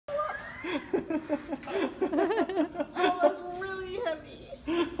Oh, that's really heavy.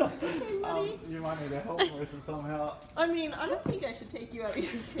 Okay, buddy. You want me to help Marissa somehow? I mean, I don't think I should take you out of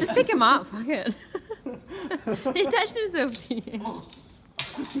your cage. Just pick him up, fuck it. He attached himself to you.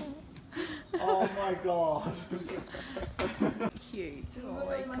 Oh my god. Cute. This Oh isn't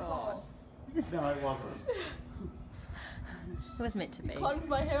my really my god. fault. No, it wasn't. It was meant to be. You climbed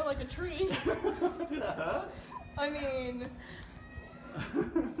my hair like a tree. Did it hurt? I mean...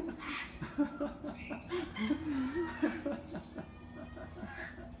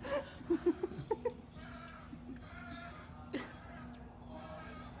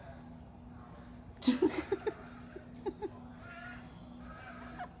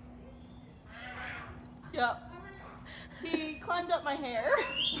 Yep. He climbed up my hair.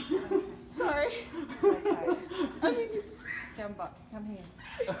 Sorry. It's okay. I mean, Come back. Come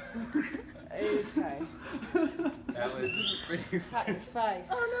here. Okay. That was pretty Cut your face.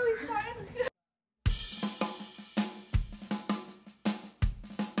 oh no, he's fine.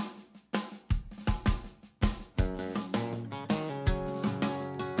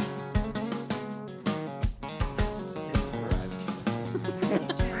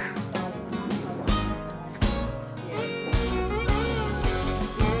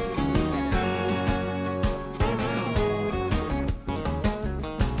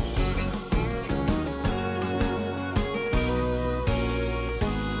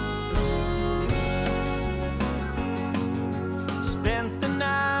 Spent the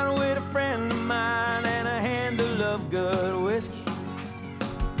night with a friend of mine and a handle of good whiskey.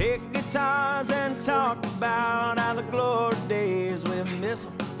 Picked guitars and talked about how the glory days we miss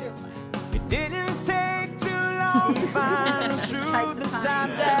 'em. It didn't take too long to find the truth inside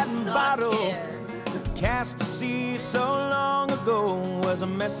that bottle. Cast to sea so long ago was a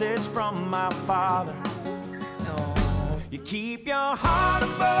message from my father. You keep your heart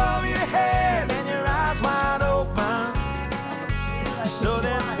above your head and your eyes wide open, so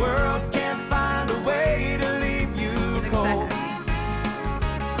this world can't find a way to leave you cold.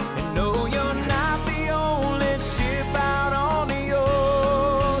 And no, you're not the only ship out on the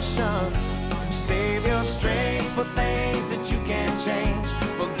ocean. Save your strength for things that you can't change.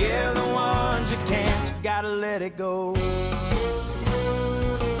 Forgive the ones you can't. You gotta let it go.